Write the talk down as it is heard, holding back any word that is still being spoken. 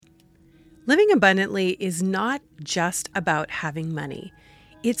Living abundantly is not just about having money.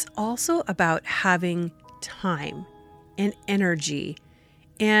 It's also about having time and energy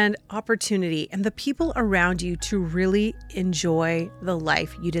and opportunity and the people around you to really enjoy the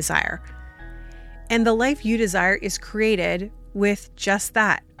life you desire. And the life you desire is created with just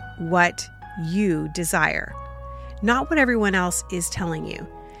that, what you desire, not what everyone else is telling you.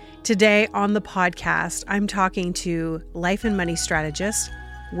 Today on the podcast, I'm talking to life and money strategist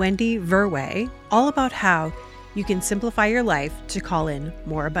Wendy Verwey, all about how you can simplify your life to call in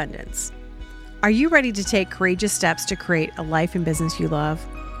more abundance. Are you ready to take courageous steps to create a life and business you love?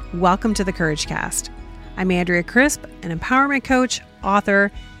 Welcome to the Courage Cast. I'm Andrea Crisp, an empowerment coach,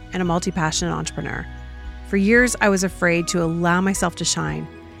 author, and a multi-passionate entrepreneur. For years, I was afraid to allow myself to shine.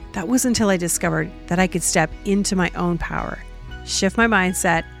 That was until I discovered that I could step into my own power, shift my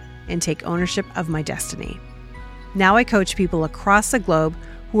mindset, and take ownership of my destiny. Now I coach people across the globe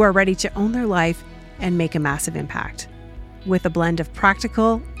who are ready to own their life and make a massive impact. With a blend of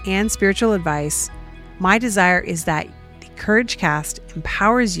practical and spiritual advice, my desire is that the Courage Cast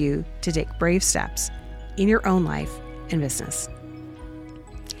empowers you to take brave steps in your own life and business.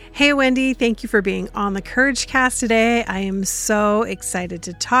 Hey, Wendy, thank you for being on the Courage Cast today. I am so excited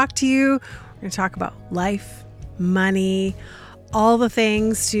to talk to you. We're going to talk about life, money, all the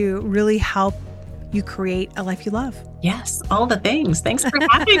things to really help you create a life you love. Yes, all the things. Thanks for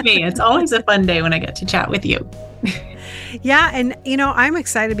having me. It's always a fun day when I get to chat with you. Yeah. And, I'm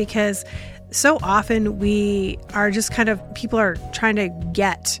excited because so often we are just people are trying to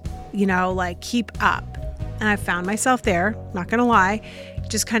get, keep up. And I found myself there, not going to lie,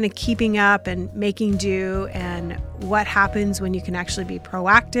 just kind of keeping up and making do. And what happens when you can actually be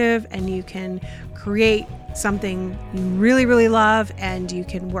proactive and you can create something you really, really love and you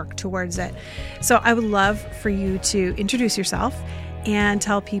can work towards it. So I would love for you to introduce yourself and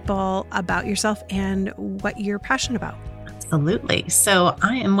tell people about yourself and what you're passionate about. Absolutely. So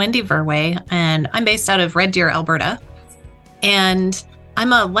I am Wendy Verwey and I'm based out of Red Deer, Alberta. And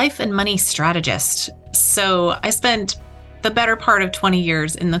I'm a life and money strategist. So I spent the better part of 20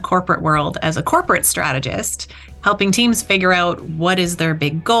 years in the corporate world as a corporate strategist, helping teams figure out what is their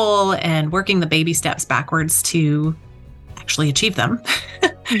big goal and working the baby steps backwards to actually achieve them.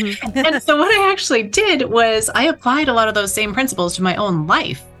 Mm-hmm. And so what I actually did was I applied a lot of those same principles to my own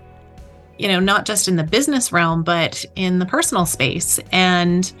life, not just in the business realm, but in the personal space.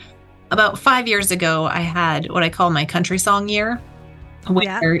 And about 5 years ago, I had what I call my country song year,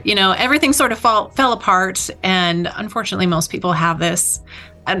 where, everything sort of fell apart. And unfortunately, most people have this,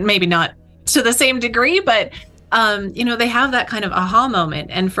 and maybe not to the same degree, but they have that kind of aha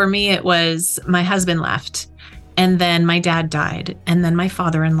moment. And for me, it was my husband left, and then my dad died, and then my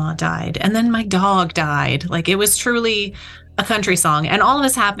father-in-law died, and then my dog died. Like, it was truly a country song. And all of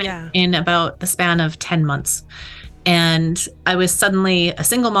this happened in about the span of 10 months. And I was suddenly a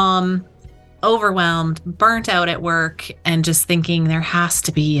single mom, overwhelmed, burnt out at work, and just thinking there has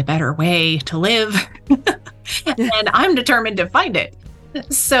to be a better way to live. And I'm determined to find it.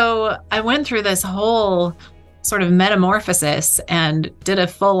 So I went through this whole sort of metamorphosis and did a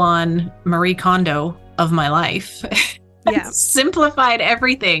full-on Marie Kondo of my life. Yeah. Simplified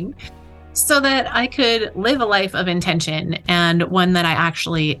everything so that I could live a life of intention and one that I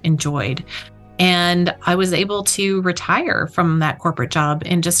actually enjoyed. And I was able to retire from that corporate job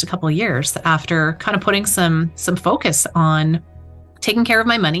in just a couple of years after kind of putting some focus on taking care of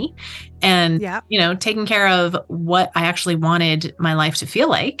my money and, taking care of what I actually wanted my life to feel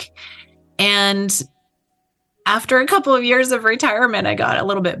like. And after a couple of years of retirement, I got a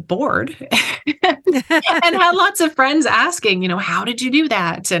little bit bored and had lots of friends asking, how did you do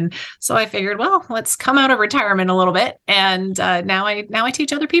that? And so I figured, well, let's come out of retirement a little bit. And now I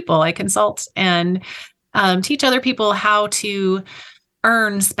teach other people. I consult and teach other people how to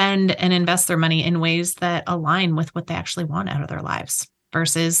earn, spend, and invest their money in ways that align with what they actually want out of their lives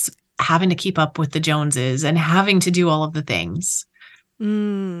versus having to keep up with the Joneses and having to do all of the things.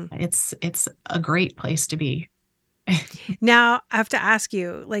 It's a great place to be. Now, I have to ask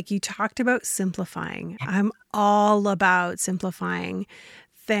you, you talked about simplifying. I'm all about simplifying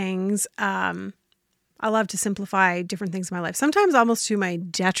things. I love to simplify different things in my life, sometimes almost to my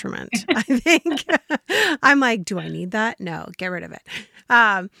detriment, I think. I'm like, do I need that? No, get rid of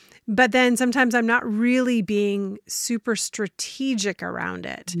it. But then sometimes I'm not really being super strategic around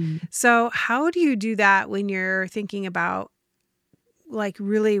it. So how do you do that when you're thinking about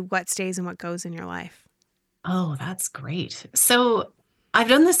really what stays and what goes in your life? Oh, that's great. So I've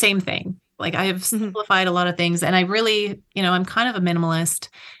done the same thing. I have simplified a lot of things, and I really, I'm kind of a minimalist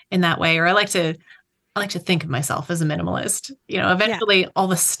in that way, or I like to I like to think of myself as a minimalist. Yeah. Eventually all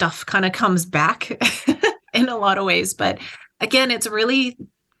the stuff kind of comes back in a lot of ways. But again, it's really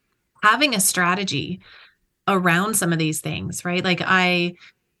having a strategy around some of these things, right? Like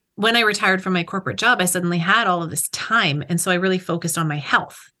when I retired from my corporate job, I suddenly had all of this time. And so I really focused on my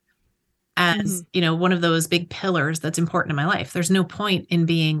health as, one of those big pillars that's important in my life. There's no point in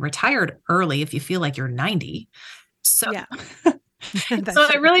being retired early if you feel like you're 90. So, Yeah. so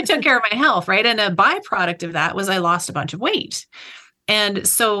I really took care of my health, right? And a byproduct of that was I lost a bunch of weight. And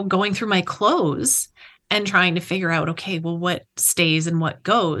so going through my clothes and trying to figure out, okay, well, what stays and what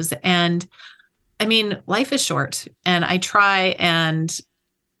goes. And I mean, life is short, and I try and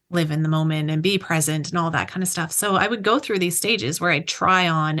live in the moment and be present and all that kind of stuff. So I would go through these stages where I try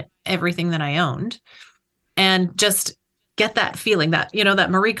on everything that I owned and just get that feeling, that,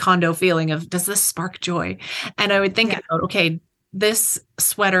 that Marie Kondo feeling of, does this spark joy? And I would think about, okay, this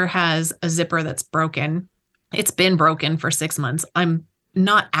sweater has a zipper that's broken. It's been broken for 6 months. I'm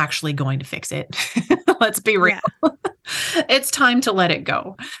not actually going to fix it. Let's be real. Yeah. It's time to let it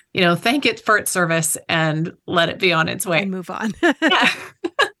go. Thank it for its service and let it be on its way. And move on. Yeah.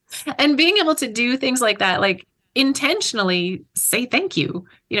 And being able to do things like that, like intentionally say thank you,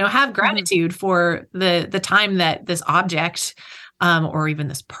 have gratitude for the time that this object or even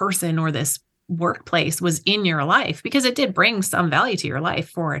this person or this workplace was in your life, because it did bring some value to your life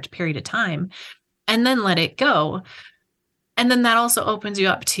for a period of time, and then let it go. And then that also opens you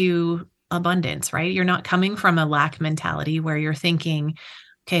up to abundance, right? You're not coming from a lack mentality where you're thinking,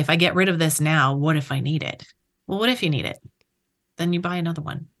 okay, if I get rid of this now, what if I need it? Well, what if you need it? Then you buy another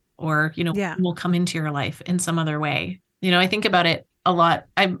one, or, will come into your life in some other way. I think about it a lot.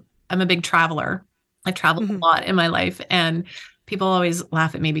 I'm a big traveler. I've traveled a lot in my life, and people always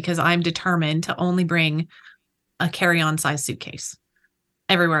laugh at me because I'm determined to only bring a carry-on size suitcase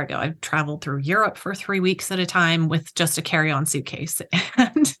everywhere I go. I've traveled through Europe for 3 weeks at a time with just a carry-on suitcase.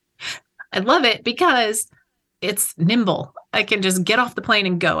 And I love it because it's nimble. I can just get off the plane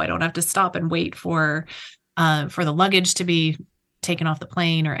and go. I don't have to stop and wait for the luggage to be taken off the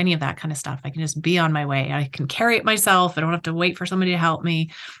plane or any of that kind of stuff. I can just be on my way. I can carry it myself. I don't have to wait for somebody to help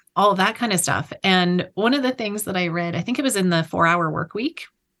me, all of that kind of stuff. And one of the things that I read, I think it was in the 4-Hour Work Week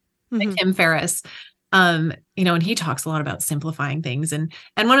by Tim Ferriss, and he talks a lot about simplifying things. And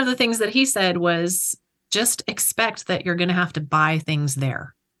one of the things that he said was, just expect that you're going to have to buy things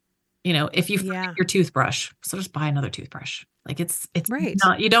there. If you forget your toothbrush, so just buy another toothbrush. Like it's right.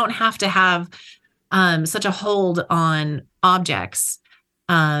 not, you don't have to have such a hold on objects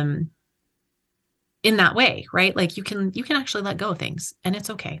in that way, right? Like you can actually let go of things, and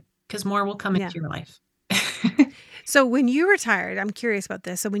it's okay, because more will come into your life. So when you retired, I'm curious about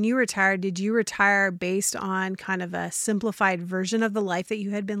this. So when you retired, did you retire based on kind of a simplified version of the life that you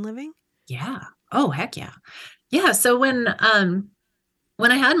had been living? Yeah. Oh, heck yeah. Yeah. So when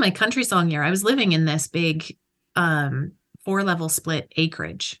I had my country song year, I was living in this big 4-level split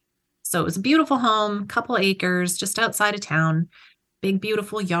acreage. So it was a beautiful home, couple acres just outside of town, big,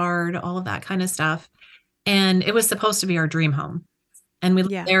 beautiful yard, all of that kind of stuff. And it was supposed to be our dream home. And we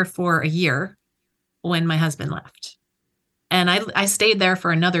lived there for a year when my husband left. And I stayed there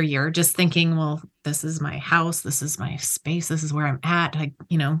for another year, just thinking, well, this is my house. This is my space. This is where I'm at.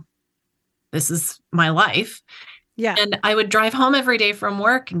 This is my life. Yeah. And I would drive home every day from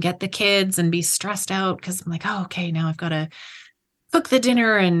work and get the kids and be stressed out because I'm like, oh, okay, now I've got to cook the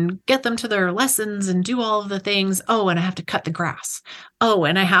dinner and get them to their lessons and do all of the things. Oh, and I have to cut the grass. Oh,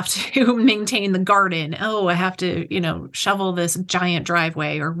 and I have to maintain the garden. Oh, I have to, shovel this giant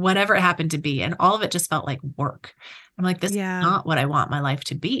driveway or whatever it happened to be. And all of it just felt like work. I'm like, this is not what I want my life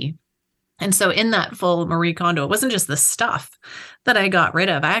to be. And so in that full Marie Kondo, it wasn't just the stuff that I got rid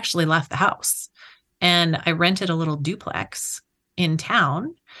of. I actually left the house and I rented a little duplex in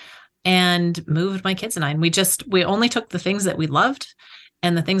town and moved my kids and I. And we only took the things that we loved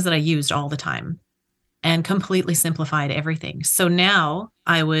and the things that I used all the time and completely simplified everything. So now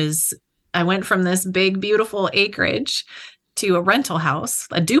I went from this big, beautiful acreage to a rental house,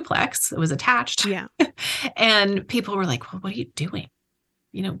 a duplex that was attached. Yeah. And people were like, well, what are you doing?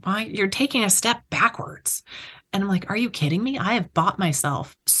 Why you're taking a step backwards. And I'm like, are you kidding me? I have bought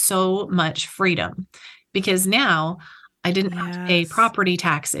myself so much freedom because now I didn't have to pay property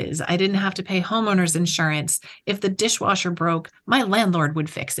taxes. I didn't have to pay homeowners insurance. If the dishwasher broke, my landlord would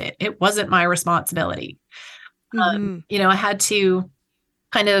fix it. It wasn't my responsibility. I had to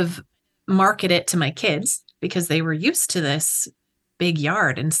kind of market it to my kids because they were used to this big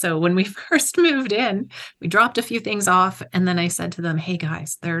yard. And so when we first moved in, we dropped a few things off. And then I said to them, hey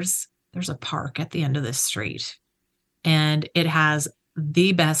guys, there's a park at the end of this street and it has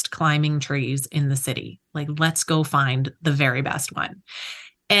the best climbing trees in the city. Like, let's go find the very best one.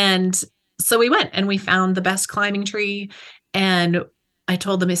 And so we went and we found the best climbing tree. And I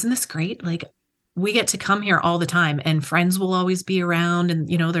told them, isn't this great? Like, we get to come here all the time and friends will always be around. And,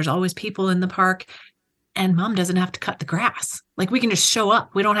 there's always people in the park and mom doesn't have to cut the grass. Like, we can just show up.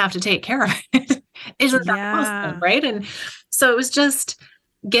 We don't have to take care of it. Isn't that awesome? Right. And so it was just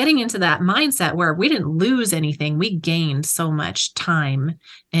getting into that mindset where we didn't lose anything. We gained so much time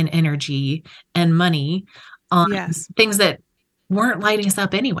and energy and money on things that weren't lighting us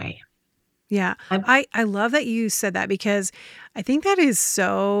up anyway. Yeah. I love that you said that, because I think that is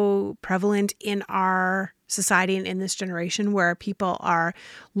so prevalent in our society and in this generation, where people are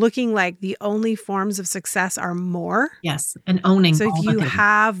looking like the only forms of success are more. Yes. And owning. So if you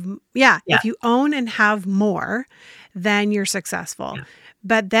have, if you own and have more, then you're successful. Yeah.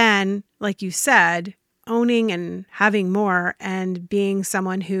 But then, like you said, owning and having more and being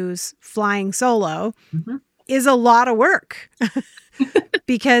someone who's flying solo is a lot of work.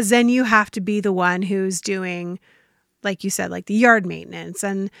 Because then you have to be the one who's doing, like you said, like the yard maintenance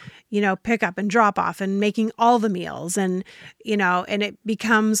and, pick up and drop off and making all the meals and, and it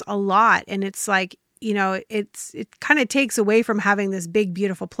becomes a lot. And it's like, it kind of takes away from having this big,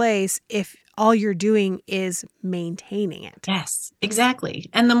 beautiful place if all you're doing is maintaining it. Yes, exactly.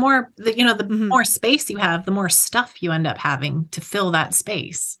 And the more, the more space you have, the more stuff you end up having to fill that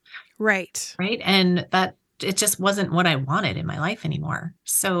space. Right. Right. And that, it just wasn't what I wanted in my life anymore.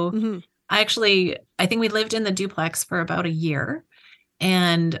 So I think we lived in the duplex for about a year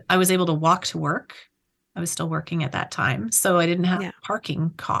and I was able to walk to work. I was still working at that time. So I didn't have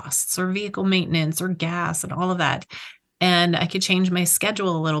parking costs or vehicle maintenance or gas and all of that. And I could change my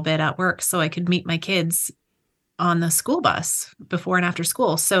schedule a little bit at work so I could meet my kids on the school bus before and after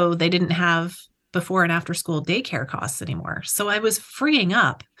school. So they didn't have before and after school daycare costs anymore. So I was freeing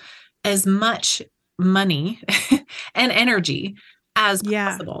up as much money and energy as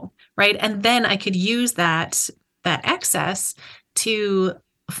possible. Right. And then I could use that excess to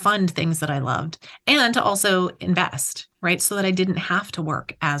fund things that I loved and to also invest, right? So that I didn't have to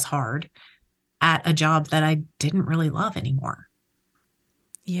work as hard at a job that I didn't really love anymore.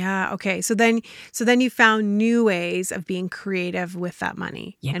 Yeah. Okay. So then you found new ways of being creative with that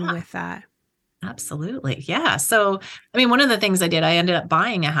money and with that. Absolutely. Yeah. So, one of the things I did, I ended up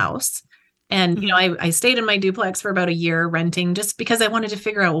buying a house. And, I stayed in my duplex for about a year renting just because I wanted to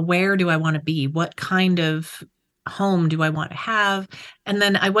figure out, where do I want to be? What kind of home do I want to have? And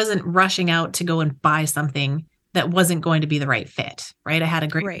then I wasn't rushing out to go and buy something that wasn't going to be the right fit, right? I had a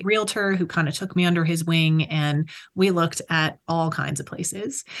great realtor who kind of took me under his wing and we looked at all kinds of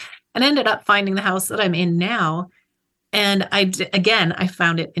places and ended up finding the house that I'm in now. And I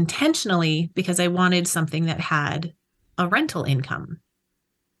found it intentionally because I wanted something that had a rental income.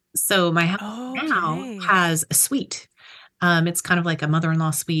 So my house now has a suite. It's kind of like a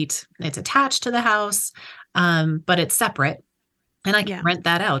mother-in-law suite. It's attached to the house, but it's separate. And I can rent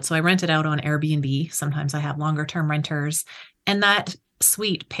that out. So I rent it out on Airbnb. Sometimes I have longer term renters. And that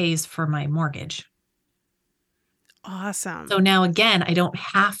suite pays for my mortgage. Awesome. So now, again, I don't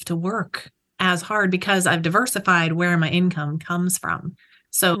have to work as hard because I've diversified where my income comes from.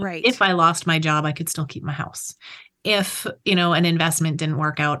 So if I lost my job, I could still keep my house. If, an investment didn't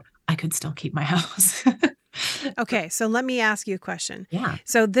work out, I could still keep my house. Okay. So let me ask you a question. Yeah.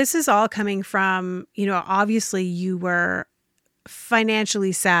 So this is all coming from, obviously you were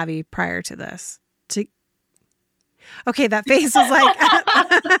financially savvy prior to this. Okay. That face was like,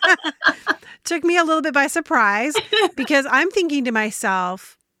 took me a little bit by surprise because I'm thinking to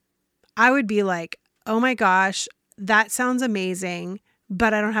myself, I would be like, oh my gosh, that sounds amazing,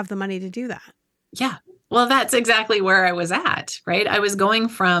 but I don't have the money to do that. Yeah. Well, that's exactly where I was at, right? I was going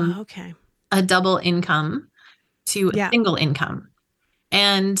from a double income to a single income.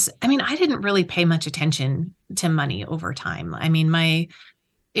 And I didn't really pay much attention to money over time. My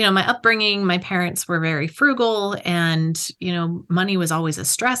upbringing, my parents were very frugal and, money was always a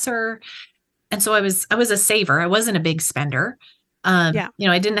stressor. And so I was a saver. I wasn't a big spender. I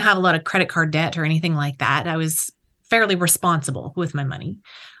didn't have a lot of credit card debt or anything like that. I was fairly responsible with my money.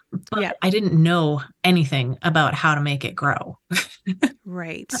 But I didn't know anything about how to make it grow.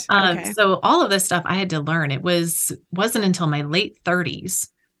 Right. So all of this stuff I had to learn. Wasn't until my late 30s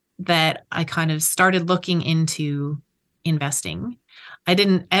that I kind of started looking into investing. I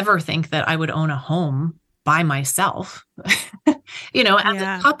didn't ever think that I would own a home by myself. As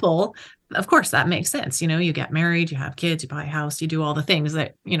a couple, of course, that makes sense. You get married, you have kids, you buy a house, you do all the things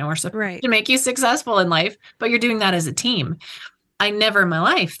that, are supposed to make you successful in life, but you're doing that as a team. I never in my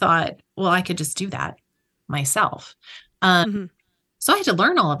life thought, well, I could just do that myself. So I had to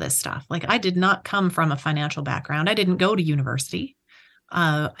learn all of this stuff. Like, I did not come from a financial background. I didn't go to university.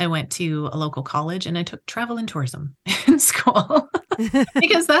 I went to a local college and I took travel and tourism in school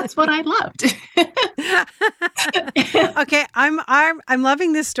because that's what I loved. Okay, I'm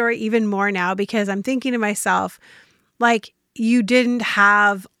loving this story even more now because I'm thinking to myself, like, you didn't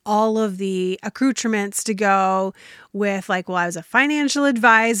have all of the accoutrements to go with, like, well, I was a financial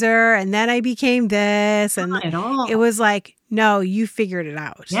advisor and then I became this, and Not at all. it was like, no, you figured it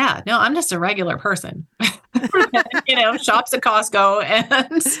out. Yeah, no, I'm just a regular person, shops at Costco.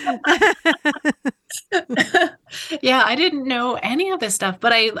 And yeah, I didn't know any of this stuff,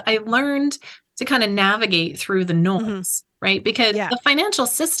 but I learned to kind of navigate through the noise, right? Because the financial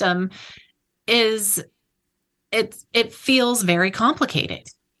system it feels very complicated.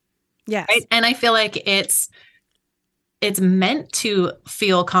 Yes. Right? And I feel like it's meant to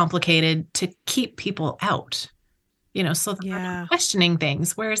feel complicated to keep people out, so they're questioning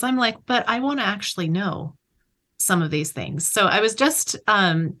things. Whereas I'm like, but I want to actually know some of these things. So I was just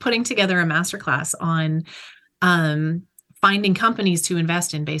putting together a masterclass on finding companies to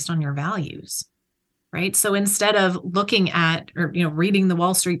invest in based on your values. Right. So instead of looking at or, reading the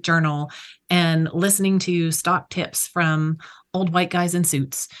Wall Street Journal and listening to stock tips from old white guys in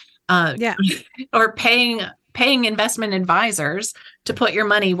suits, or paying investment advisors to put your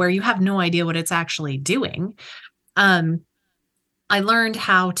money where you have no idea what it's actually doing, I learned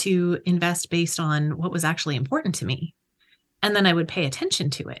how to invest based on what was actually important to me. And then I would pay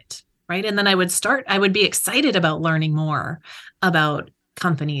attention to it. Right. And then I would be excited about learning more about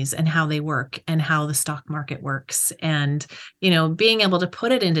companies and how they work and how the stock market works, and being able to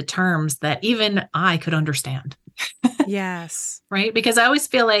put it into terms that even I could understand. Yes. Right. Because I always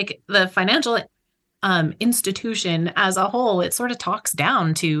feel like the financial institution as a whole, it sort of talks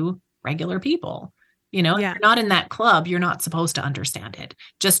down to regular people. If you're not in that club, you're not supposed to understand it.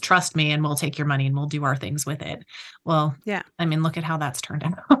 Just trust me and we'll take your money and we'll do our things with it. Well, I mean, look at how that's turned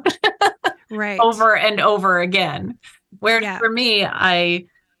out. Right. Over and over again. Where for me, I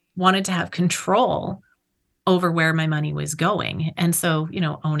wanted to have control over where my money was going. And so,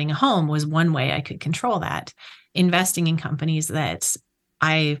 owning a home was one way I could control that. Investing in companies that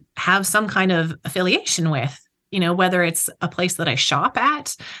I have some kind of affiliation with, whether it's a place that I shop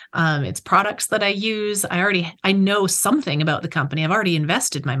at, it's products that I use. I know something about the company. I've already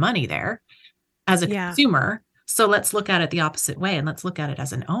invested my money there as a consumer. So let's look at it the opposite way, and let's look at it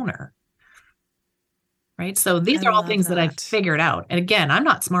as an owner. Right. So these are all things that I've figured out. And again, I'm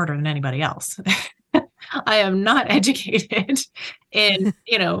not smarter than anybody else. I am not educated in,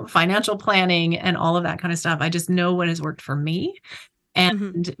 financial planning and all of that kind of stuff. I just know what has worked for me,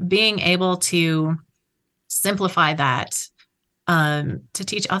 and being able to simplify that, to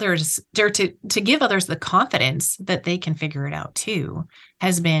teach others, or to give others the confidence that they can figure it out too,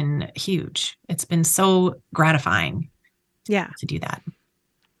 has been huge. It's been so gratifying to do that.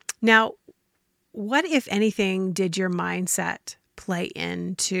 Now, what, if anything, did your mindset play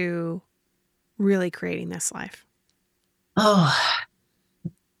into really creating this life? Oh,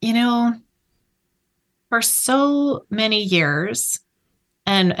 for so many years,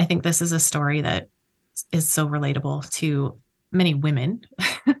 and I think this is a story that is so relatable to many women,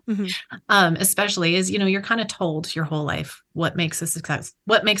 especially, is, you're kind of told your whole life what makes a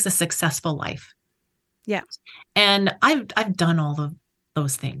successful life. Yeah. And I've done all of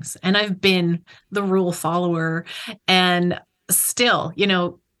those things, and I've been the rule follower, and still,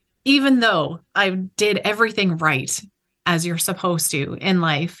 even though I did everything right as you're supposed to in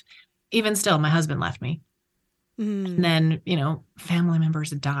life, even still, my husband left me. And then, family members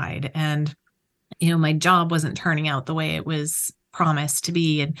died, and, my job wasn't turning out the way it was promised to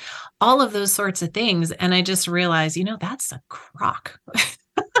be, and all of those sorts of things. And I just realized, that's a crock.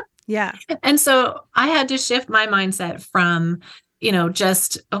 Yeah. And so I had to shift my mindset from,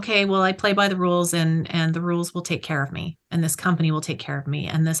 just, okay, well, I play by the rules, and the rules will take care of me, and this company will take care of me,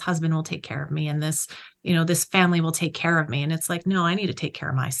 and this husband will take care of me, and this, this family will take care of me. And it's like, no, I need to take care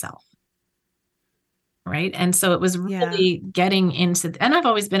of myself. Right. And so it was really getting into, and I've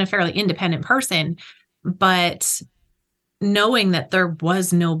always been a fairly independent person, but knowing that there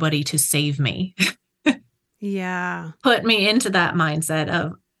was nobody to save me. Put me into that mindset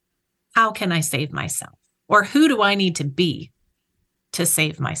of, how can I save myself? Or who do I need to be to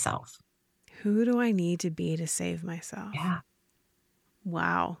save myself? Who do I need to be to save myself? Yeah.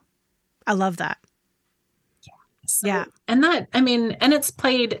 Wow. I love that. So, and that, and it's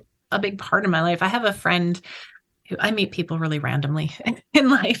played a big part in my life. I have a friend who, I meet people really randomly in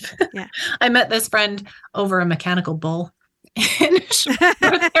life. Yeah. I met this friend over a mechanical bull. in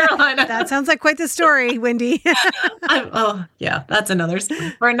North Carolina. That sounds like quite the story, Wendy. Oh, yeah, that's another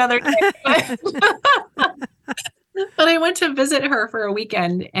story for another day. But I went to visit her for a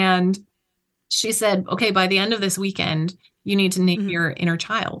weekend, and she said, okay, by the end of this weekend, you need to name your inner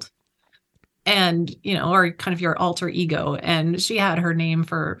child and, or kind of your alter ego. And she had her name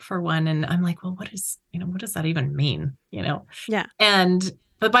for one. And I'm like, well, what does that even mean? Yeah.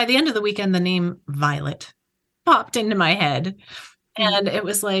 But by the end of the weekend, the name Violet popped into my head. And it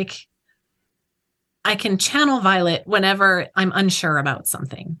was like, I can channel Violet whenever I'm unsure about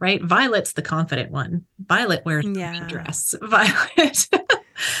something, right? Violet's the confident one. Violet wears a dress. Violet,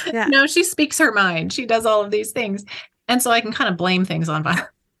 she speaks her mind. She does all of these things. And so I can kind of blame things on Violet.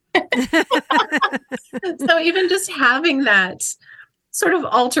 So even just having that sort of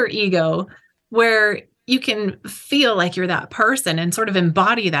alter ego where you can feel like you're that person and sort of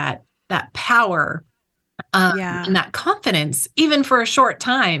embody that power and that confidence, even for a short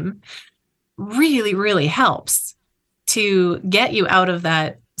time, really, really helps to get you out of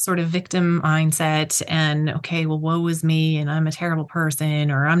that sort of victim mindset and, okay, well, woe is me and I'm a terrible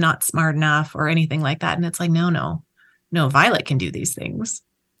person or I'm not smart enough or anything like that. And it's like, no, Violet can do these things.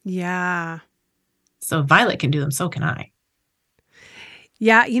 Yeah. So Violet can do them. So can I.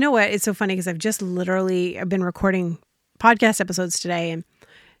 Yeah. You know what? It's so funny because I've been recording podcast episodes today, and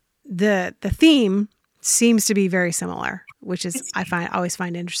the theme seems to be very similar, which is, I always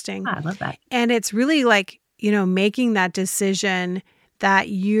find interesting. I love that. And it's really like, making that decision that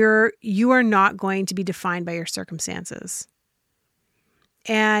you are not going to be defined by your circumstances.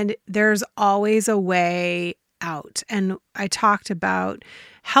 And there's always a way out. And I talked about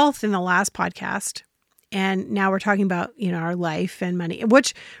health in the last podcast. And now we're talking about, our life and money,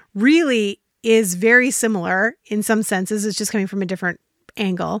 which really is very similar in some senses. It's just coming from a different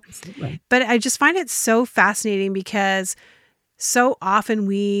angle. Absolutely. But I just find it so fascinating because so often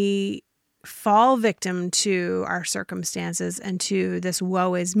we fall victim to our circumstances and to this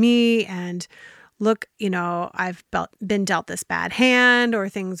woe is me and look, I've been dealt this bad hand or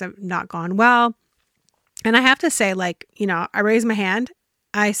things have not gone well. And I have to say, I raise my hand.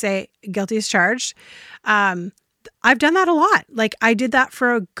 I say guilty as charged. I've done that a lot. Like I did that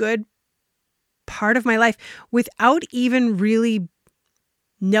for a good part of my life without even really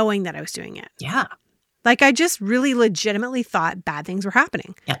knowing that I was doing it. Yeah. Like I just really legitimately thought bad things were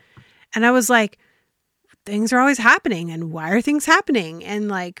happening. Yeah. And I was like, things are always happening. And why are things happening?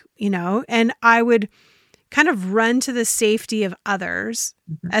 And and I would kind of run to the safety of others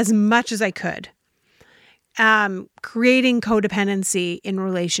as much as I could. Creating codependency in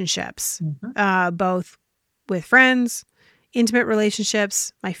relationships, both with friends, intimate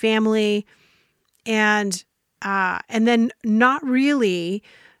relationships, my family, and then not really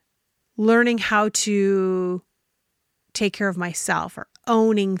learning how to take care of myself or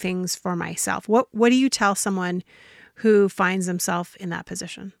owning things for myself. What do you tell someone who finds themselves in that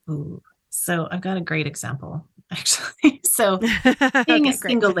position? Ooh. So I've got a great example, actually. So being a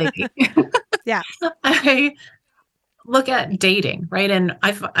single lady. Yeah. I look at dating, right? And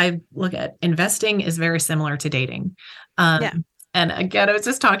I look at investing is very similar to dating. And again, I was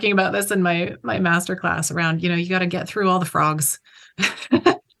just talking about this in my masterclass around, you got to get through all the frogs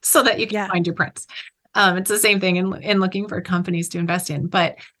so that you can find your prince. It's the same thing in looking for companies to invest in.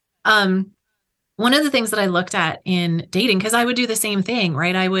 But one of the things that I looked at in dating, because I would do the same thing,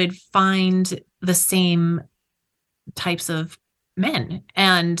 right? I would find the same types of men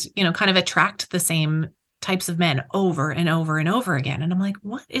and, kind of attract the same types of men over and over and over again. And I'm like,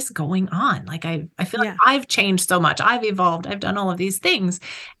 what is going on? Like, I feel like I've changed so much. I've evolved. I've done all of these things.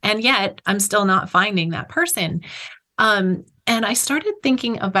 And yet I'm still not finding that person. And I started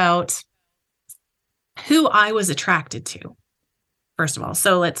thinking about who I was attracted to, first of all.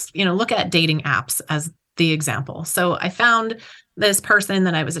 So let's, look at dating apps as the example. So I found this person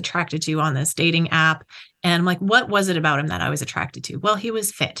that I was attracted to on this dating app. And I'm like, what was it about him that I was attracted to? Well, he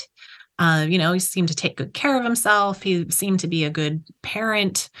was fit. He seemed to take good care of himself. He seemed to be a good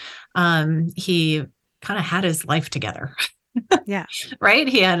parent. He kind of had his life together. Yeah. Right.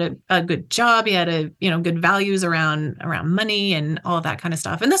 He had a good job. He had good values around money and all of that kind of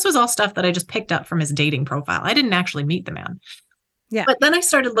stuff. And this was all stuff that I just picked up from his dating profile. I didn't actually meet the man. Yeah. But then I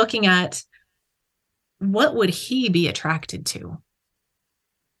started looking at what would he be attracted to?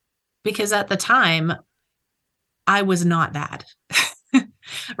 Because at the time, I was not that.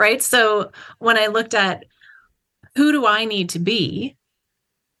 Right. So when I looked at who do I need to be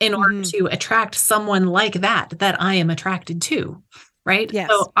in order to attract someone like that I am attracted to, right? Yes.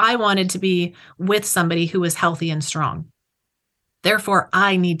 So I wanted to be with somebody who was healthy and strong. Therefore,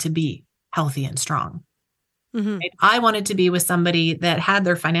 I need to be healthy and strong. Mm-hmm. Right? I wanted to be with somebody that had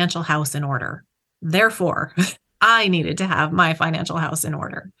their financial house in order. Therefore, I needed to have my financial house in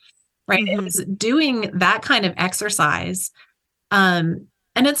order. Right. It Mm-hmm. was doing that kind of exercise. And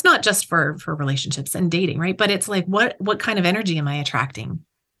it's not just for relationships and dating, right? But it's like what kind of energy am I attracting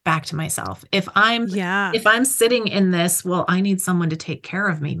back to myself? Yeah. If I'm sitting in this, well, I need someone to take care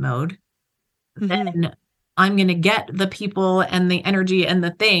of me mode, Mm-hmm. then I'm going to get the people and the energy and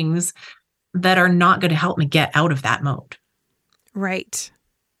the things that are not going to help me get out of that mode. Right.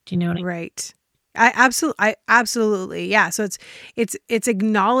 Do you know what I mean? Right. I absolutely. Yeah. So it's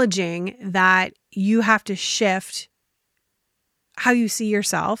acknowledging that you have to shift how you see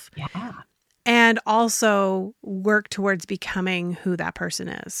yourself Yeah. and also work towards becoming who that person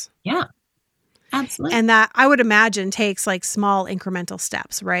is. Yeah. Absolutely. And that I would imagine takes like small incremental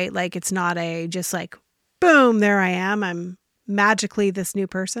steps, right? Like it's not just like, boom, there I am. I'm magically this new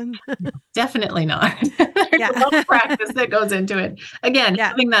person. Definitely not. There's a lot of practice that goes into it. Again, Yeah.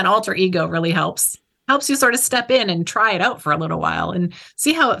 having that alter ego really helps. Helps you sort of step in and try it out for a little while and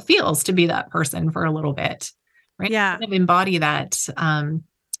see how it feels to be that person for a little bit. Right. Yeah. Kind of embody that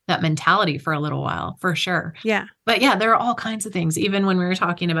mentality for a little while, for sure. Yeah. But yeah, there are all kinds of things, even when we were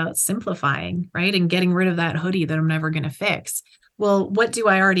talking about simplifying, right? And getting rid of that hoodie that I'm never going to fix. Well, what do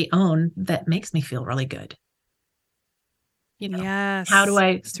I already own that makes me feel really good? You know, Yes. how do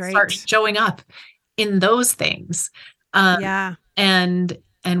I That's start right. showing up in those things? Yeah. And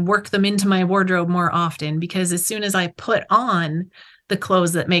work them into my wardrobe more often, because as soon as I put on the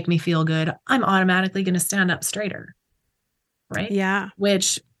clothes that make me feel good, I'm automatically going to stand up straighter. Right. Yeah.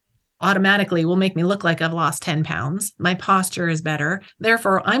 Which automatically will make me look like I've lost 10 pounds. My posture is better.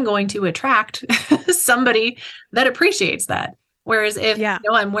 Therefore, I'm going to attract somebody that appreciates that. Whereas if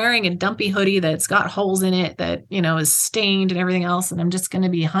I'm wearing a dumpy hoodie that's got holes in it that, is stained and everything else, and I'm just going to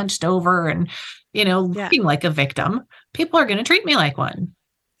be hunched over and, looking like a victim, people are going to treat me like one.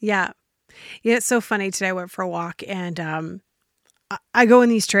 Yeah. Yeah. It's so funny. Today I went for a walk and I go in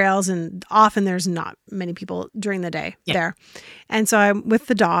these trails and often there's not many people during the day there. And so I'm with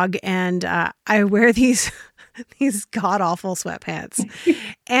the dog and I wear these god awful sweatpants.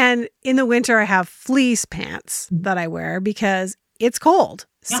 And in the winter I have fleece pants that I wear because it's cold.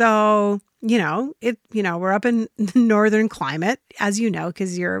 Yeah. So, we're up in northern climate, as you know,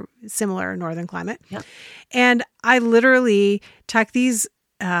 because you're similar northern climate. Yeah. And I literally tuck these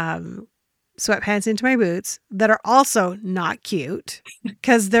sweatpants into my boots that are also not cute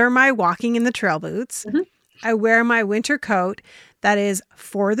because they're my walking in the trail boots. Mm-hmm. I wear my winter coat that is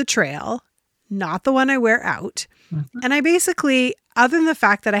for the trail, not the one I wear out. Mm-hmm. And I basically, other than the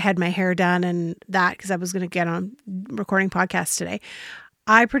fact that I had my hair done and that, because I was going to get on recording podcasts today,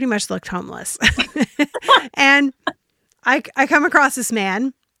 I pretty much looked homeless. And I come across this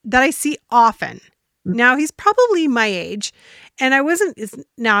man that I see often. Now he's probably my age and I wasn't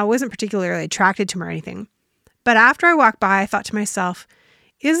particularly attracted to him or anything. But after I walked by, I thought to myself,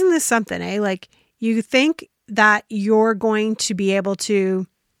 isn't this something, eh? Like you think that you're going to be able to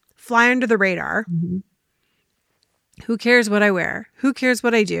fly under the radar. Mm-hmm. Who cares what I wear? Who cares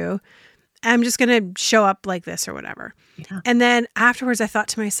what I do? I'm just going to show up like this or whatever. Yeah. And then afterwards I thought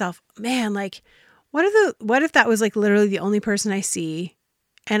to myself, man, like what if that was like literally the only person I see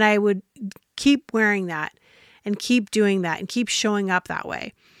and I would keep wearing that and keep doing that and keep showing up that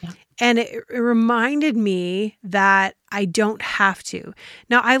way. Yeah. And it reminded me that I don't have to.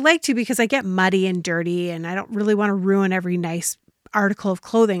 Now I like to because I get muddy and dirty and I don't really want to ruin every nice article of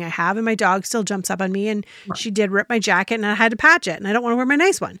clothing I have. And my dog still jumps up on me and she did rip my jacket and I had to patch it and I don't want to wear my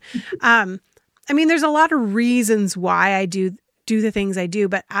nice one. There's a lot of reasons why I do the things I do,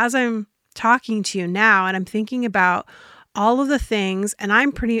 but as I'm talking to you now and I'm thinking about all of the things, and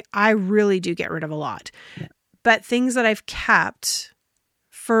I really do get rid of a lot, but things that I've kept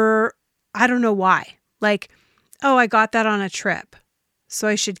for, I don't know why, like, oh, I got that on a trip, so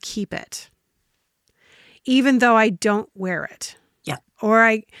I should keep it, even though I don't wear it. Yeah. Or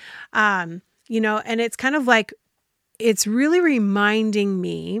and it's kind of like, it's really reminding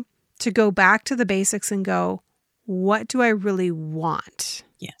me to go back to the basics and go, what do I really want?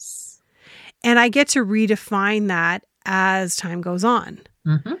 Yes. And I get to redefine that as time goes on.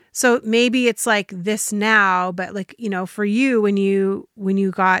 Mm-hmm. So maybe it's like this now, but like, for you, when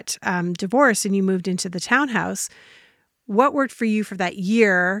you got divorced and you moved into the townhouse, what worked for you for that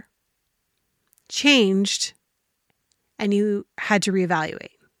year changed and you had to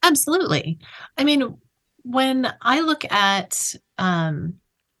reevaluate. Absolutely. I mean, when I look at, kind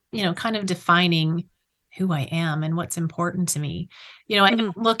of defining who I am and what's important to me, I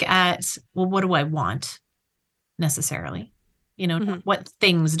don't look at, well, what do I want necessarily? Mm-hmm. What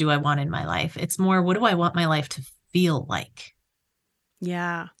things do I want in my life? It's more, what do I want my life to feel like?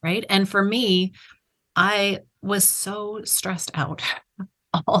 Yeah. Right. And for me, I was so stressed out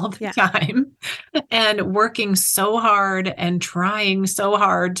all the Yeah. time and working so hard and trying so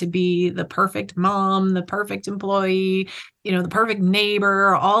hard to be the perfect mom, the perfect employee, the perfect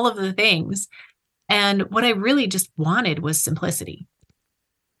neighbor, all of the things. And what I really just wanted was simplicity.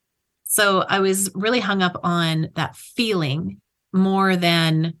 So I was really hung up on that feeling more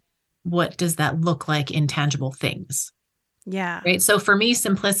than what does that look like in tangible things. Yeah. Right. So for me,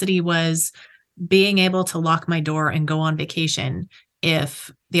 simplicity was being able to lock my door and go on vacation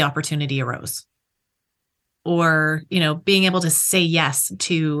if the opportunity arose. Or, being able to say yes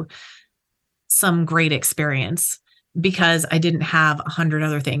to some great experience because I didn't have 100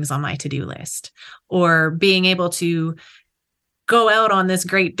 other things on my to-do list. Or being able to go out on this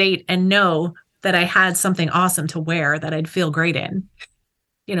great date and know that I had something awesome to wear that I'd feel great in.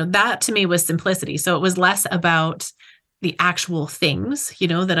 That to me was simplicity. So it was less about the actual things,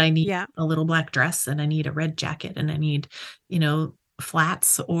 that I need a little black dress and I need a red jacket and I need,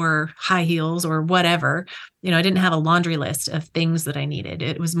 flats or high heels or whatever. I didn't have a laundry list of things that I needed.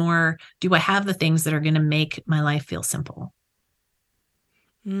 It was more, do I have the things that are going to make my life feel simple?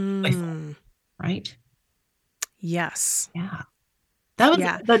 Joyful, right? Yes. Yeah. That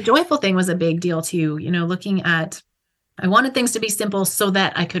was the joyful thing was a big deal too, looking at, I wanted things to be simple so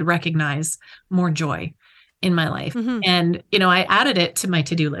that I could recognize more joy in my life. Mm-hmm. And, I added it to my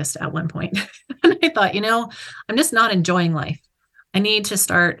to-do list at one point. And I thought, I'm just not enjoying life. I need to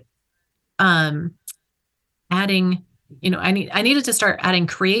start adding, I needed to start adding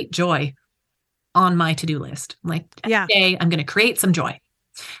create joy on my to-do list. Like, today I'm going to create some joy.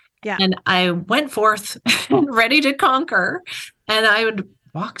 Yeah. And I went forth ready to conquer. And I would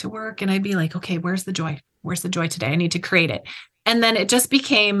walk to work and I'd be like, okay, where's the joy? Where's the joy today? I need to create it. And then it just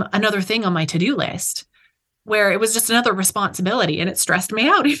became another thing on my to-do list where it was just another responsibility and it stressed me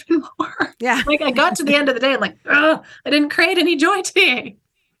out even more. Yeah. Like I got to the end of the day, I'm like, oh, I didn't create any joy today.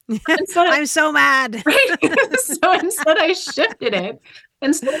 I'm so mad. Right? So instead I shifted it.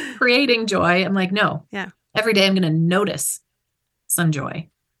 Instead of creating joy, I'm like, no, every day I'm going to notice some joy.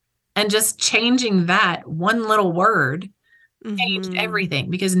 And just changing that one little word changed everything,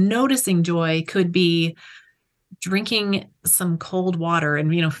 because noticing joy could be drinking some cold water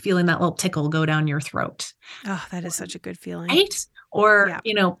and, feeling that little tickle go down your throat. Oh, that is such a good feeling. Right? Or,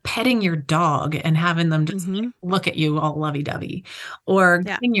 petting your dog and having them just look at you all lovey-dovey, or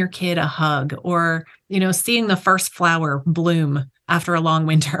giving your kid a hug, or, seeing the first flower bloom after a long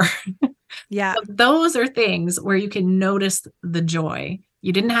winter. Yeah. So those are things where you can notice the joy.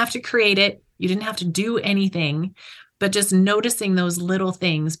 You didn't have to create it. You didn't have to do anything, but just noticing those little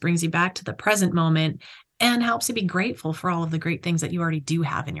things brings you back to the present moment and helps you be grateful for all of the great things that you already do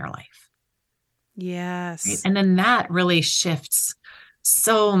have in your life. Yes. Right? And then that really shifts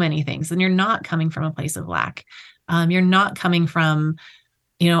so many things. And you're not coming from a place of lack. You're not coming from,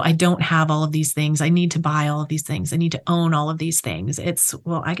 I don't have all of these things. I need to buy all of these things. I need to own all of these things. It's,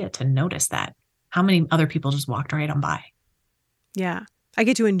 well, I get to notice that. How many other people just walked right on by? Yeah. I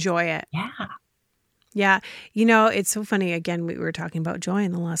get to enjoy it. Yeah. Yeah. It's so funny. Again, we were talking about joy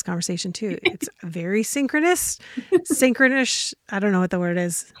in the last conversation too. It's very synchronous. I don't know what the word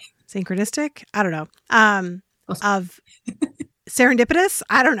is. Synchronistic? I don't know. Of serendipitous?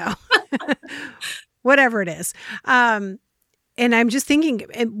 I don't know. Whatever it is. And I'm just thinking,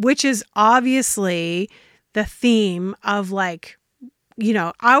 which is obviously the theme of like,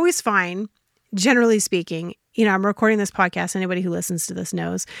 I always find, generally speaking, I'm recording this podcast. Anybody who listens to this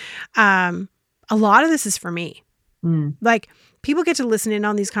knows, a lot of this is for me. Like people get to listen in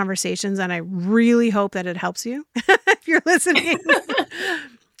on these conversations and I really hope that it helps you if you're listening.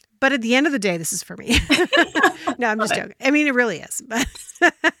 But at the end of the day, this is for me. No, I'm just joking. I mean, it really is. But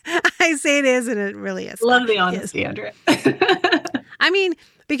I say it is and it really is. Love the honesty, Andrea. I mean,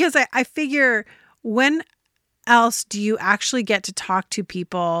 because I figure, when else do you actually get to talk to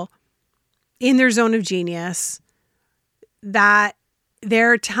people in their zone of genius that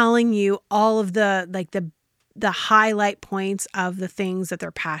they're telling you all of the highlight points of the things that they're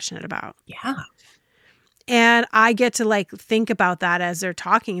passionate about? Yeah. And I get to like think about that as they're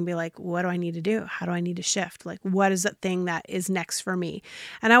talking and be like, what do I need to do? How do I need to shift? Like, what is that thing that is next for me?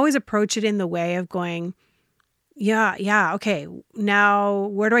 And I always approach it in the way of going, yeah. Okay. Now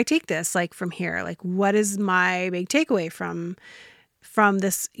where do I take this? Like from here, like what is my big takeaway from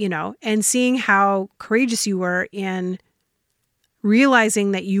this, and seeing how courageous you were in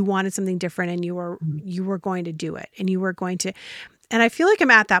realizing that you wanted something different and you were going to do it and you were going to, and I feel like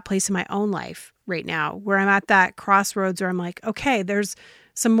I'm at that place in my own life right now, where I'm at that crossroads where I'm like, okay, there's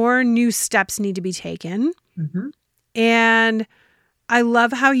some more new steps need to be taken. Mm-hmm. And I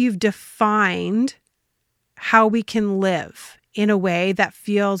love how you've defined how we can live in a way that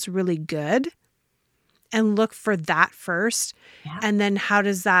feels really good, and look for that first. Yeah. And then how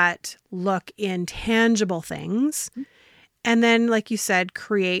does that look in tangible things? And then, like you said,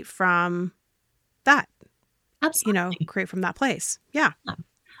 create from that, Absolutely. create from that place. Yeah.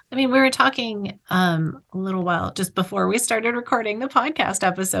 I mean, we were talking a little while just before we started recording the podcast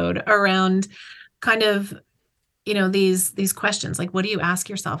episode around kind of, these questions. Like, what do you ask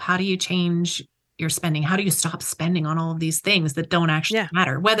yourself? How do you change your spending? How do you stop spending on all of these things that don't actually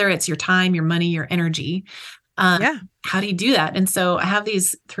matter? Whether it's your time, your money, your energy. How do you do that? And so I have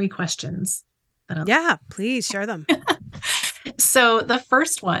these 3 questions. Please share them. So the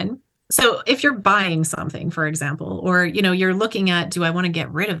first one, so if you're buying something, for example, or, you're looking at, do I want to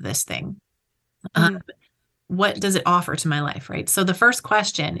get rid of this thing? What does it offer to my life, right? So the first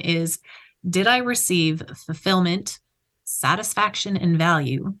question is, did I receive fulfillment, satisfaction, and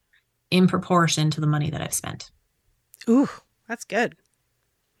value in proportion to the money that I've spent? Ooh, that's good.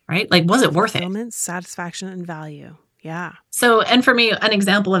 Right? Like, was it worth it? Fulfillment, satisfaction, and value. Yeah. So, and for me, an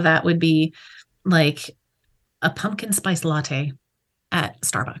example of that would be like a pumpkin spice latte at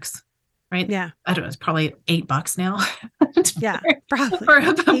Starbucks, right? Yeah. I don't know, it's probably $8 now. Yeah, probably. For a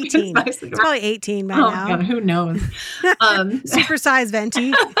pumpkin 18. spice. It's probably 18 by Oh now. God, who knows? Supersize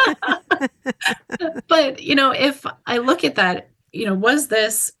venti. But, if I look at that, was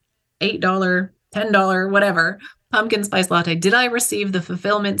this $8, $10, whatever, pumpkin spice latte, did I receive the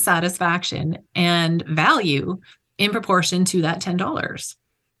fulfillment, satisfaction, and value in proportion to that $10?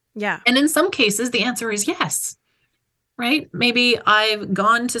 Yeah. And in some cases, the answer is yes, right? Maybe I've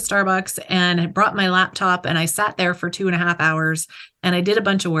gone to Starbucks and brought my laptop and I sat there for 2.5 hours and I did a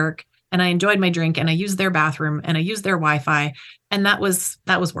bunch of work and I enjoyed my drink and I used their bathroom and I used their Wi-Fi, and that was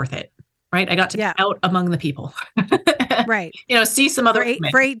worth it, right? I got to be out among the people. Right. See some other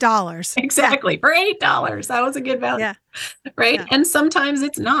for $8. Exactly. For $8. That was a good value. Yeah. Right. Yeah. And sometimes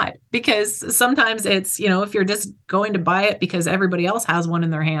it's not, because sometimes it's, if you're just going to buy it because everybody else has one in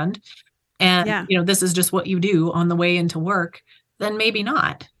their hand and, this is just what you do on the way into work, then maybe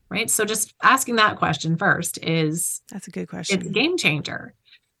not. Right. So just asking that question first that's a good question. It's a game changer.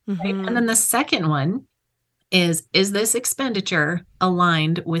 Mm-hmm. Right? And then the second one is this expenditure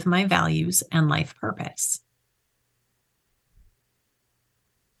aligned with my values and life purpose?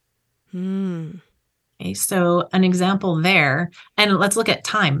 Okay, so an example there, and let's look at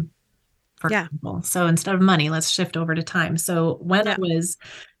time, for example. So instead of money, let's shift over to time. So when I was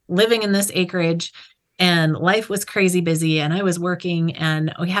living in this acreage and life was crazy busy and I was working,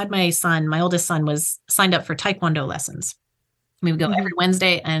 and we had my oldest son was signed up for Taekwondo lessons. We would go every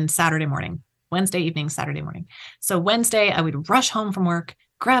Wednesday and Saturday morning, Wednesday evening, Saturday morning. So Wednesday, I would rush home from work,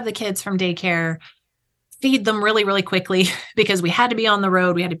 grab the kids from daycare, feed them really, really quickly because we had to be on the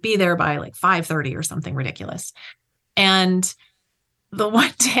road. We had to be there by like 5:30 or something ridiculous. And the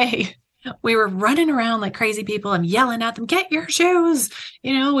one day we were running around like crazy people and yelling at them, get your shoes,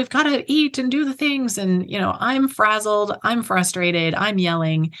 we've got to eat and do the things. And, I'm frazzled, I'm frustrated, I'm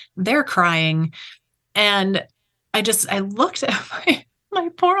yelling, they're crying. And I looked at my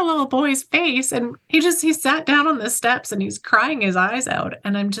poor little boy's face, and he sat down on the steps and he's crying his eyes out.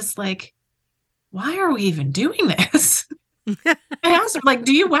 And I'm just like, why are we even doing this? I asked him, like,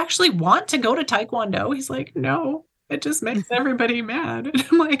 do you actually want to go to Taekwondo? He's like, no, it just makes everybody mad. And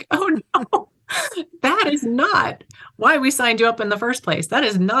I'm like, oh no, that is not why we signed you up in the first place. That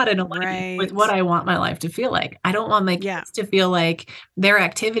is not in alignment with what I want my life to feel like. I don't want my kids to feel like their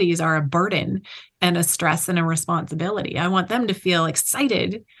activities are a burden and a stress and a responsibility. I want them to feel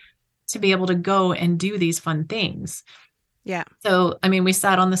excited to be able to go and do these fun things. Yeah. So, we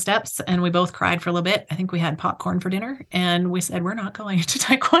sat on the steps and we both cried for a little bit. I think we had popcorn for dinner and we said, we're not going to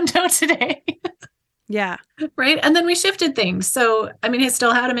Taekwondo today. Yeah. Right. And then we shifted things. So, I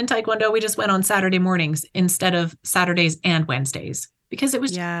still had him in Taekwondo. We just went on Saturday mornings instead of Saturdays and Wednesdays because it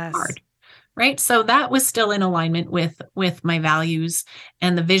was hard. Right. So that was still in alignment with my values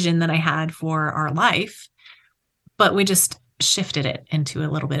and the vision that I had for our life, but we just shifted it into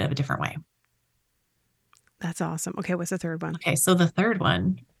a little bit of a different way. That's awesome. Okay, what's the third one? Okay, so the third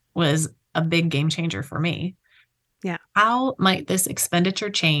one was a big game changer for me. Yeah. How might this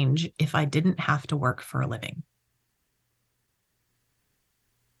expenditure change if I didn't have to work for a living?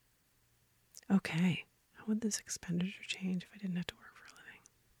 Okay. How would this expenditure change if I didn't have to work for a living?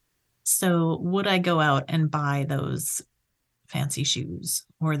 So would I go out and buy those fancy shoes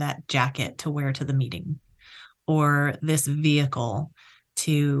or that jacket to wear to the meeting or this vehicle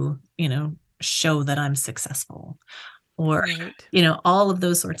to, show that I'm successful? Or, Right. all of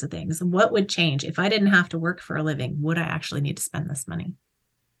those sorts of things. What would change if I didn't have to work for a living? Would I actually need to spend this money?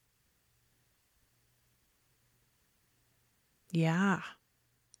 Yeah.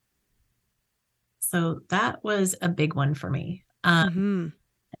 So that was a big one for me. Mm-hmm.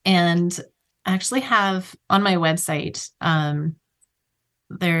 And I actually have on my website,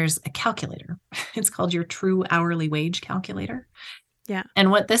 there's a calculator. It's called your true hourly wage calculator. Yeah. And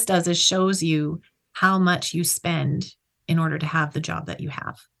what this does is shows you how much you spend in order to have the job that you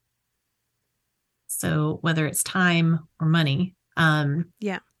have. So whether it's time or money,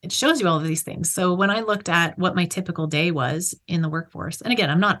 Yeah. it shows you all of these things. So when I looked at what my typical day was in the workforce, and again,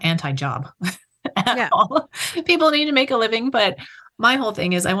 I'm not anti-job at Yeah. all. People need to make a living, but my whole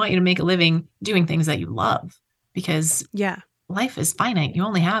thing is I want you to make a living doing things that you love, because Yeah. life is finite. You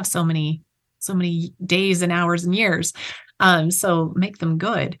only have so many days and hours and years. So make them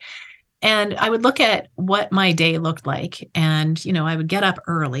good. And I would look at what my day looked like. And, I would get up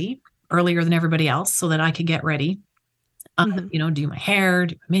earlier than everybody else so that I could get ready, do my hair,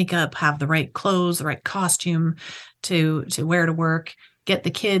 do my makeup, have the right clothes, the right costume to wear to work, get the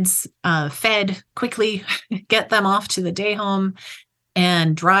kids fed quickly, get them off to the day home,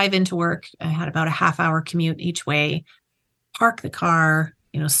 and drive into work. I had about a half-hour commute each way, park the car,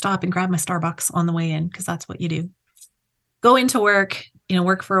 stop and grab my Starbucks on the way in, because that's what you do. Go into work,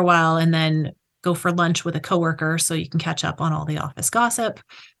 work for a while, and then go for lunch with a coworker so you can catch up on all the office gossip.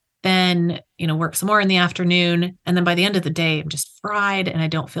 Then, work some more in the afternoon. And then by the end of the day, I'm just fried and I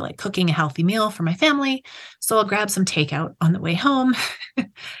don't feel like cooking a healthy meal for my family. So I'll grab some takeout on the way home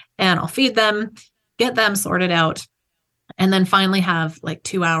and I'll feed them, get them sorted out, and then finally have like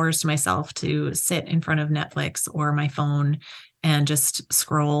 2 hours to myself to sit in front of Netflix or my phone and just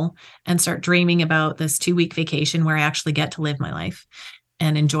scroll and start dreaming about this 2-week vacation where I actually get to live my life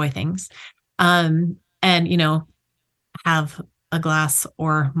and enjoy things. And, have a glass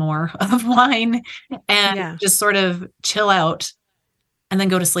or more of wine and just sort of chill out and then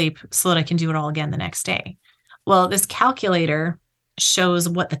go to sleep so that I can do it all again the next day. Well, this calculator shows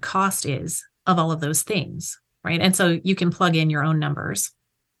what the cost is of all of those things, right? And so you can plug in your own numbers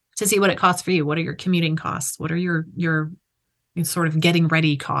to see what it costs for you. What are your commuting costs? What are your sort of getting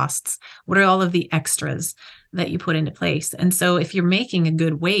ready costs? What are all of the extras that you put into place? And so if you're making a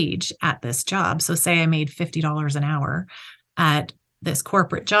good wage at this job, so say I made $50 an hour at this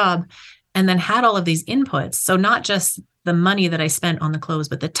corporate job and then had all of these inputs. So not just the money that I spent on the clothes,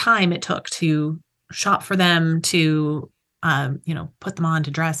 but the time it took to shop for them, to, put them on,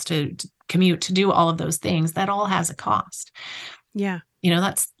 to dress, to commute, to do all of those things, that all has a cost. Yeah.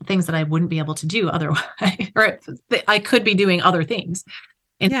 That's things that I wouldn't be able to do otherwise, or I could be doing other things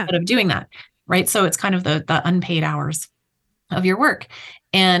instead of doing that. Right. So it's kind of the unpaid hours of your work.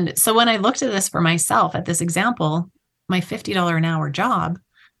 And so when I looked at this for myself at this example, my $50 an hour job,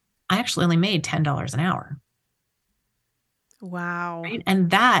 I actually only made $10 an hour. Wow. Right. And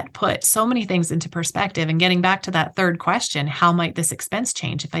that put so many things into perspective. And getting back to that third question, how might this expense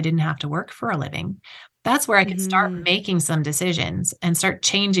change if I didn't have to work for a living? That's where I could start making some decisions and start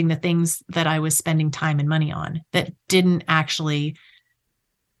changing the things that I was spending time and money on that didn't actually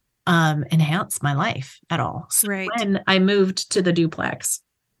enhance my life at all. So when I moved to the duplex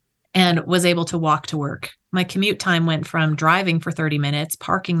and was able to walk to work, my commute time went from driving for 30 minutes,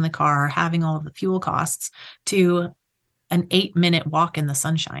 parking the car, having all of the fuel costs, to an 8-minute walk in the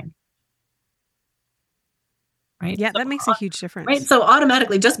sunshine. Right. Yeah, that makes a huge difference. Right. So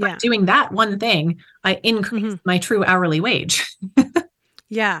automatically, just by doing that one thing, I increased my true hourly wage.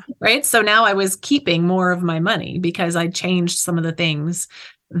 Yeah. Right. So now I was keeping more of my money because I changed some of the things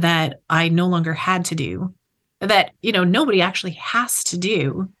that I no longer had to do, that, nobody actually has to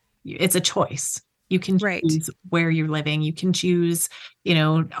do. It's a choice. You can choose where you're living. You can choose,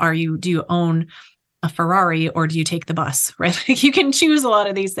 do you own a Ferrari or do you take the bus? Right. You can choose a lot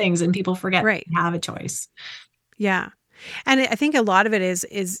of these things and people forget to have a choice. Yeah. And I think a lot of it is,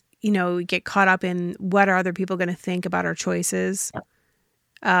 we get caught up in what are other people going to think about our choices,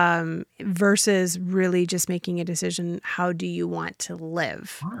 versus really just making a decision. How do you want to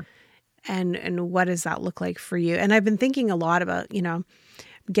live? Sure. And what does that look like for you? And I've been thinking a lot about,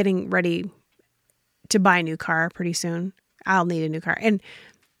 getting ready to buy a new car pretty soon. I'll need a new car. And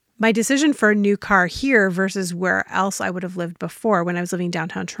my decision for a new car here versus where else I would have lived before when I was living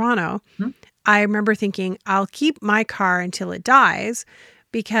downtown Toronto, I remember thinking, I'll keep my car until it dies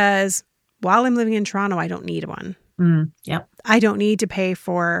because while I'm living in Toronto, I don't need one. Yep. I don't need to pay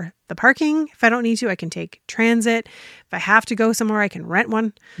for the parking. If I don't need to, I can take transit. If I have to go somewhere, I can rent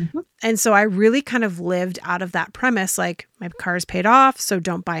one. And so I really kind of lived out of that premise, like my car is paid off, so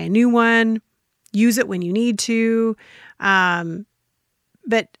don't buy a new one. use it when you need to.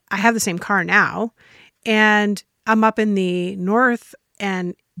 But I have the same car now, and I'm up in the north,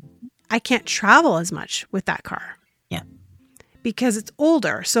 and I can't travel as much with that car. Yeah. Because it's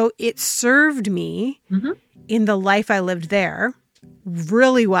older. So it served me in the life I lived there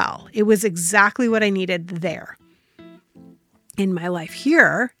really well. It was exactly what I needed there. In my life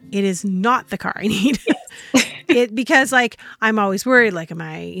here, it is not the car I need. Because like, I'm always worried, like,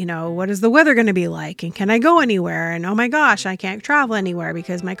 what is the weather going to be like? And can I go anywhere? And oh my gosh, I can't travel anywhere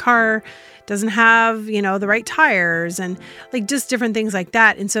because my car doesn't have, the right tires, and like just different things like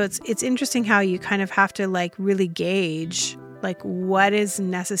that. And so it's interesting how you kind of have to like really gauge like what is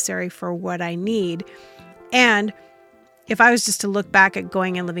necessary for what I need. And if I was just to look back at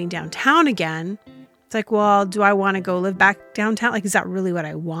going and living downtown again, it's like, well, do I want to go live back downtown? Like, is that really what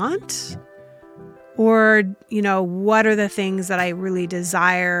I want? Or, what are the things that I really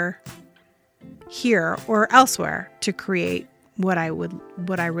desire here or elsewhere to create what I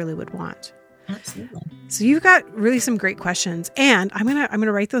really would want? Absolutely. So you've got really some great questions, and I'm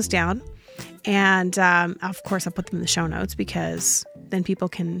gonna write those down, and of course I'll put them in the show notes because then people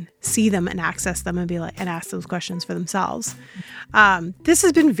can see them and access them and be like and ask those questions for themselves. This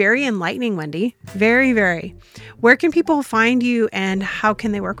has been very enlightening, Wendy. Very, very. Where can people find you, and how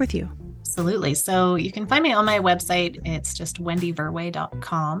can they work with you? Absolutely. So you can find me on my website. It's just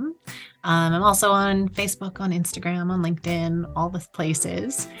wendyverwey.com. I'm also on Facebook, on Instagram, on LinkedIn, all the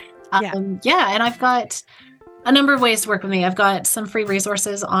places. And I've got a number of ways to work with me. I've got some free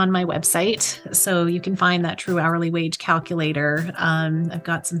resources on my website, so you can find that true hourly wage calculator. I've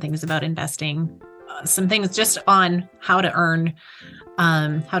got some things about investing, some things just on how to earn,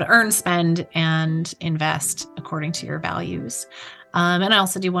 spend, and invest according to your values. And I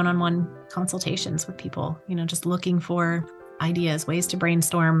also do one-on-one consultations with people, just looking for ideas, ways to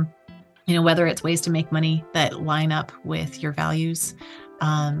brainstorm, whether it's ways to make money that line up with your values,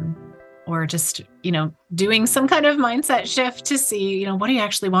 or just, doing some kind of mindset shift to see, what do you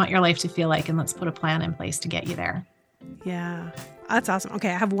actually want your life to feel like? And let's put a plan in place to get you there. Yeah, that's awesome.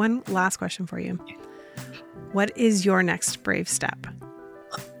 Okay, I have one last question for you. What is your next brave step?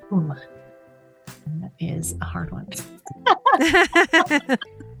 Ooh, that is a hard one.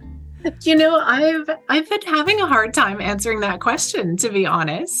 I've been having a hard time answering that question, to be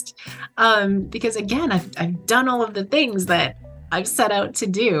honest. Because again, I've done all of the things that I've set out to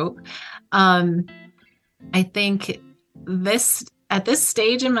do. I think at this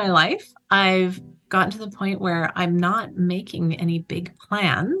stage in my life, I've gotten to the point where I'm not making any big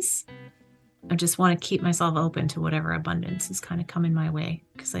plans. I just want to keep myself open to whatever abundance is kind of coming my way,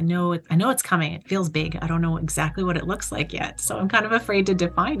 because I know it's coming. It feels big. I don't know exactly what it looks like yet, so I'm kind of afraid to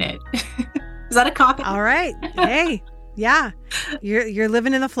define it. Is that a cop-out? All right. Hey, yeah, you're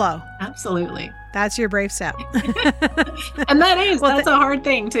living in the flow. Absolutely. That's your brave step. And that's a hard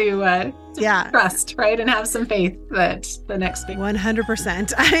thing to trust, right? And have some faith that the next big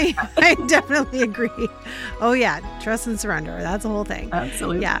 100%. I definitely agree. Oh yeah, trust and surrender. That's the whole thing.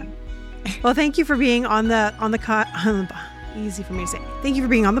 Absolutely. Yeah. Well, thank you for being easy for me to say. Thank you for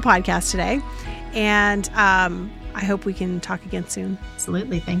being on the podcast today. And I hope we can talk again soon.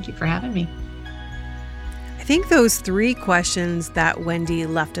 Absolutely. Thank you for having me. I think those 3 questions that Wendy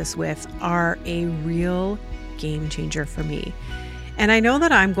left us with are a real game changer for me. And I know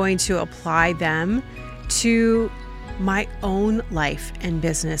that I'm going to apply them to my own life and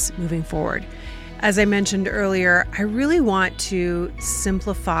business moving forward. As I mentioned earlier, I really want to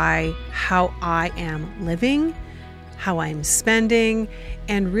simplify how I am living, how I'm spending,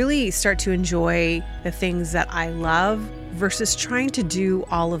 and really start to enjoy the things that I love versus trying to do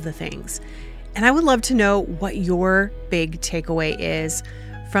all of the things. And I would love to know what your big takeaway is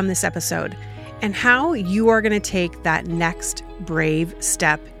from this episode and how you are going to take that next brave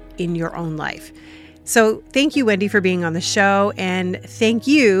step in your own life. So thank you, Wendy, for being on the show, and thank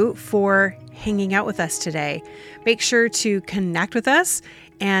you for hanging out with us today. Make sure to connect with us.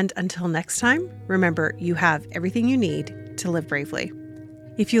 And until next time, remember, you have everything you need to live bravely.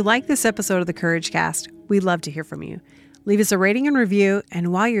 If you like this episode of the Courage Cast, we'd love to hear from you. Leave us a rating and review.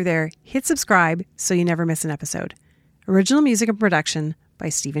 And while you're there, hit subscribe so you never miss an episode. Original music and production by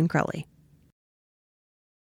Stephen Crowley.